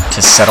resolves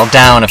to settle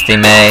down if they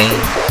may,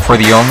 for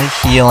the only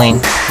healing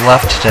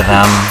left to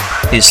them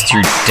is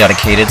through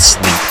dedicated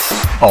sleep,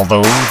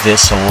 although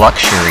this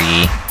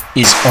luxury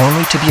is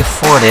only to be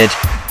afforded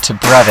to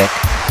Brevik,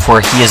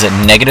 for he is at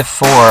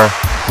 -4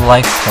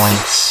 life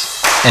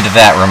points. And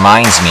that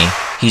reminds me,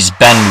 he's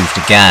been moved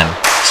again,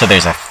 so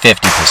there's a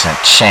 50%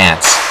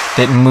 chance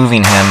that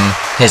moving him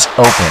has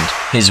opened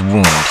his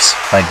wounds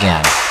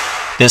again.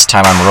 This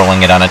time I'm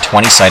rolling it on a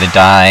 20-sided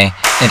die,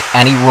 and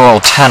any roll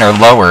 10 or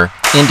lower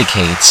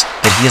indicates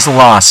that he has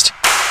lost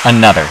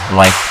another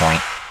life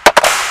point.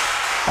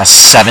 A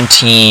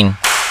 17.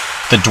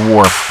 The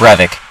dwarf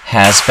Brevik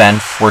has been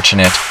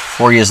fortunate,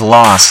 for he has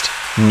lost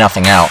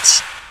nothing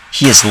else.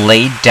 He is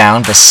laid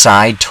down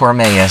beside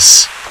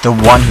Tormeus, the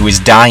one who is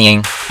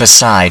dying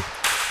beside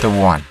the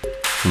one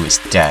who is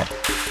dead.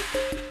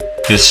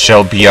 This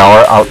shall be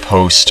our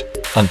outpost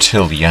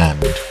until the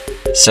end,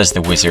 says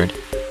the wizard,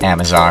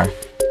 Amazar.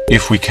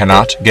 If we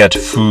cannot get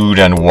food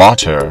and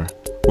water,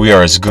 we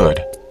are as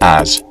good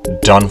as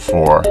done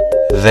for.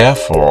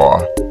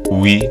 Therefore,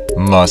 we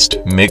must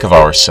make of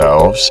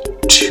ourselves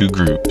 2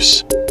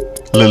 groups.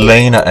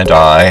 Lilena and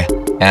I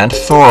and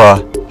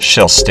Thora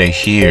shall stay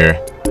here,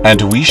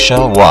 and we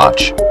shall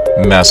watch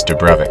Master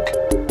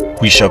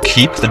Brevik. We shall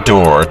keep the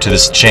door to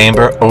this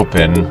chamber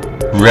open,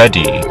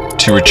 ready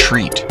to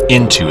retreat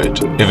into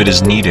it if it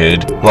is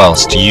needed,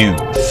 whilst you,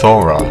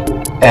 Thora,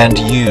 and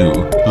you,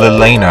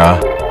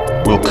 Lelena,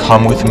 will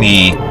come with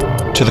me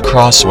to the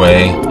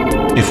crossway.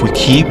 If we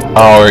keep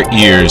our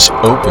ears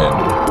open,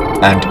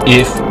 and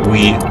if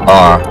we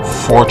are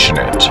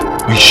fortunate,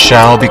 we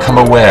shall become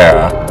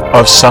aware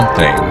of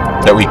something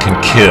that we can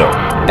kill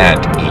and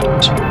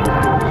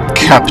eat.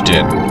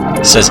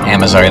 Captain, says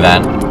Amazar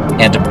then,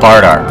 and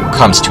Bardar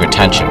comes to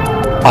attention.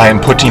 I am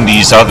putting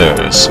these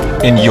others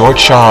in your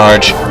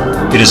charge.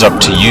 It is up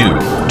to you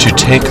to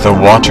take the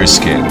water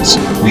skins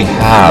we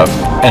have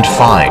and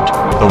find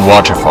the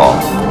waterfall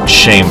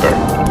chamber.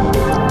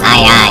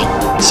 Aye,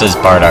 aye, says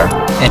Bardar,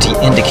 and he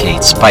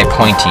indicates by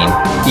pointing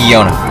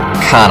Iona,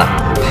 Kana,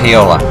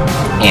 Paola,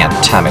 and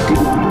Temik.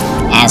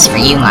 As for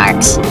you,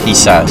 Marks, He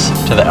says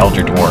to the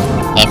elder dwarf.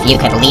 if you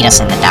could lead us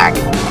in the dark,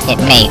 it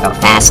may go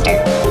faster.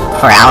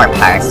 For our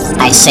part,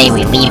 I say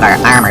we leave our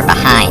armor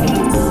behind,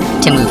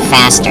 to move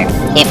faster,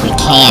 if we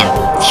can,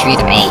 through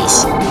the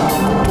maze.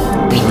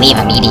 We leave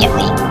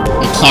immediately.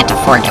 We can't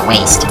afford to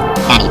waste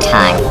any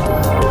time.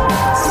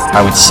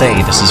 I would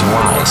say this is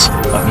wise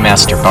of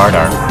Master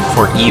Bardar,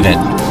 for even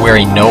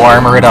wearing no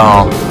armor at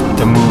all,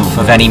 the move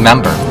of any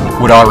member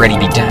would already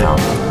be down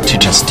to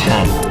just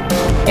 10.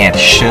 And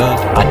should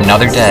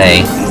another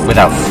day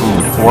without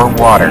food or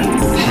water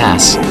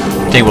pass,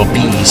 they will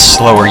be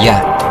slower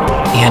yet,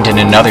 and in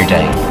another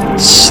day,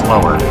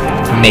 slower,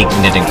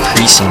 making it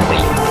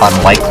increasingly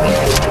unlikely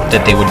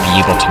that they would be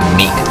able to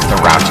make the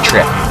round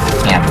trip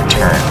and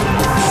return.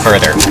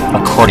 Further,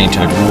 according to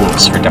the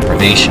rules for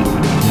deprivation,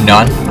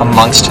 none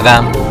amongst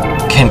them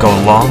can go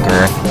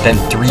longer than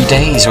 3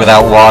 days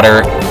without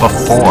water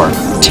before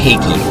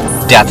taking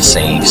death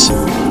saves,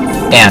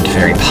 and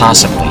very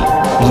possibly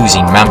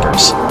losing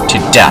members to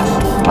death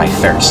by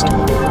thirst.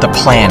 The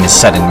plan is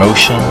set in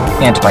motion,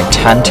 and by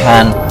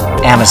 10:10,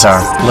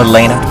 Amazar,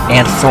 Lelena,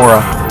 and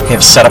Thora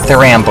have set up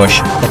their ambush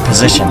at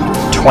position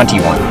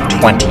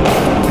 2120,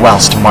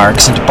 whilst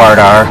Marks and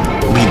Bardar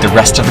lead the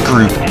rest of the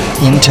group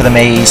into the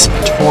maze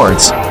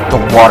towards the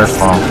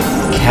waterfall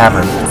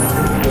cavern.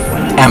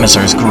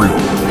 Amazar's group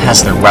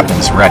has their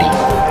weapons ready.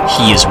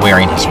 He is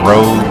wearing his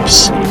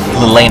robes,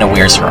 Lelena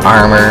wears her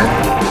armor,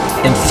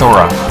 and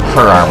Thora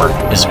her armor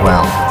as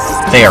well.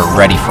 They are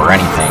ready for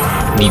anything,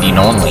 needing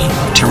only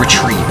to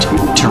retreat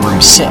to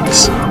room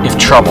 6 if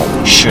trouble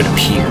should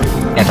appear,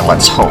 and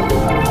let's hope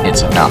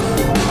it's enough.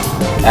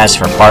 As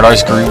for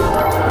Bardar's group,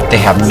 they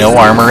have no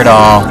armor at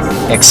all,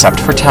 except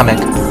for Temik,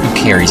 who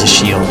carries a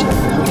shield.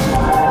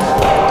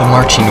 The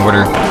marching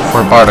order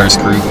for Bardar's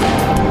group: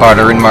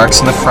 Bardar and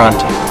Marks in the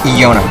front,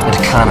 Iona and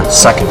Kana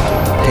second,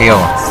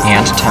 Paola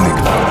and Temik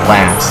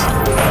last.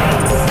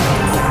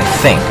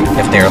 I think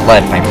if they are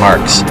led by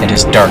Marks and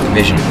his dark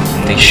vision,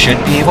 they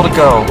should be able to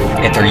go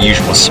at their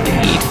usual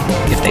speed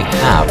if they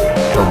have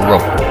a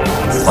rope.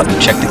 Let me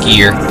check the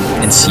gear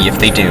and see if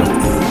they do.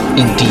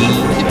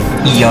 Indeed,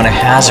 Iona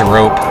has a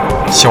rope,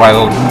 so I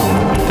will rule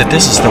that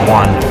this is the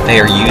one they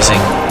are using,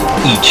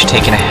 each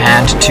taking a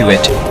hand to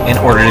it in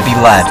order to be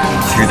led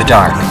through the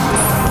dark.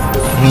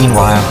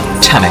 Meanwhile,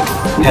 Temik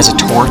has a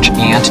torch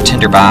and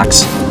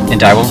tinderbox,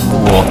 and I will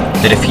rule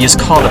that if he is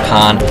called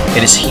upon,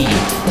 it is he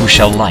who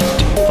shall light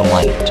the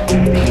light.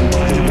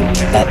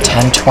 At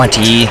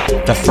 10:20,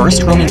 the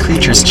first roaming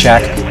creatures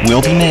check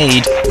will be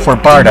made for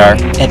Bardar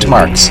and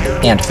Marks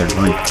and their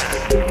group.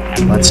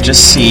 Let's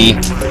just see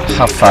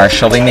how far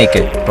shall they make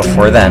it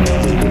before then.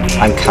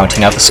 I'm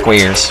counting out the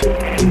squares.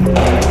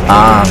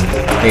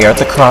 They are at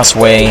the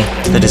crossway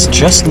that is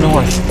just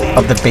north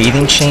of the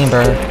bathing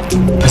chamber,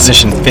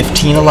 position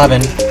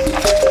 1511.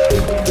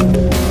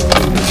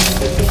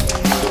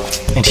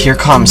 And here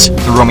comes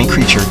the roaming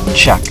creature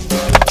check.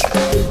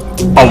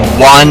 A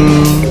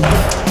 1.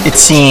 It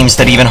seems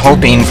that even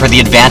hoping for the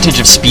advantage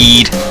of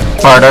speed,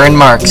 Bardar and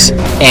Marks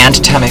and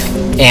Temik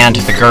and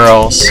the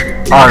girls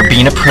are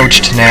being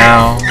approached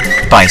now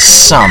by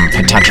some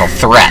potential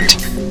threat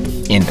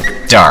in the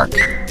dark,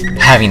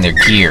 having their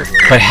gear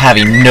but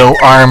having no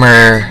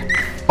armor.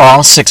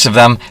 All 6 of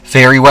them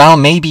very well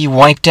may be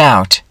wiped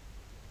out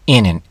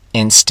in an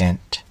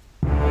instant.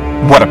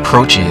 What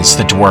approaches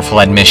the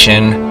dwarf-led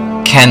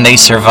mission? Can they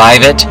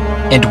survive it?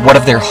 And what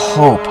of their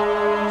hope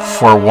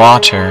for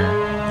water?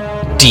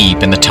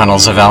 Deep in the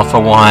tunnels of Alpha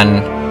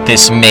 1,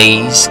 this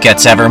maze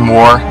gets ever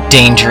more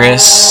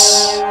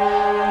dangerous.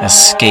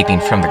 Escaping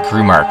from the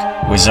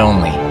Grumark was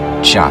only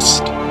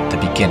just the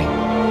beginning.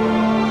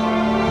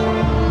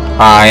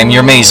 I am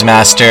your maze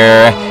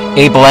master,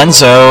 Abel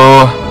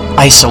Enzo,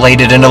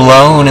 isolated and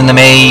alone in the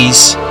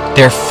maze.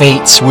 Their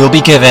fates will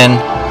be given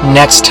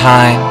next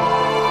time,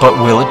 but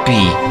will it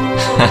be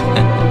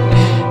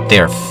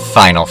their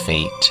final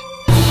fate?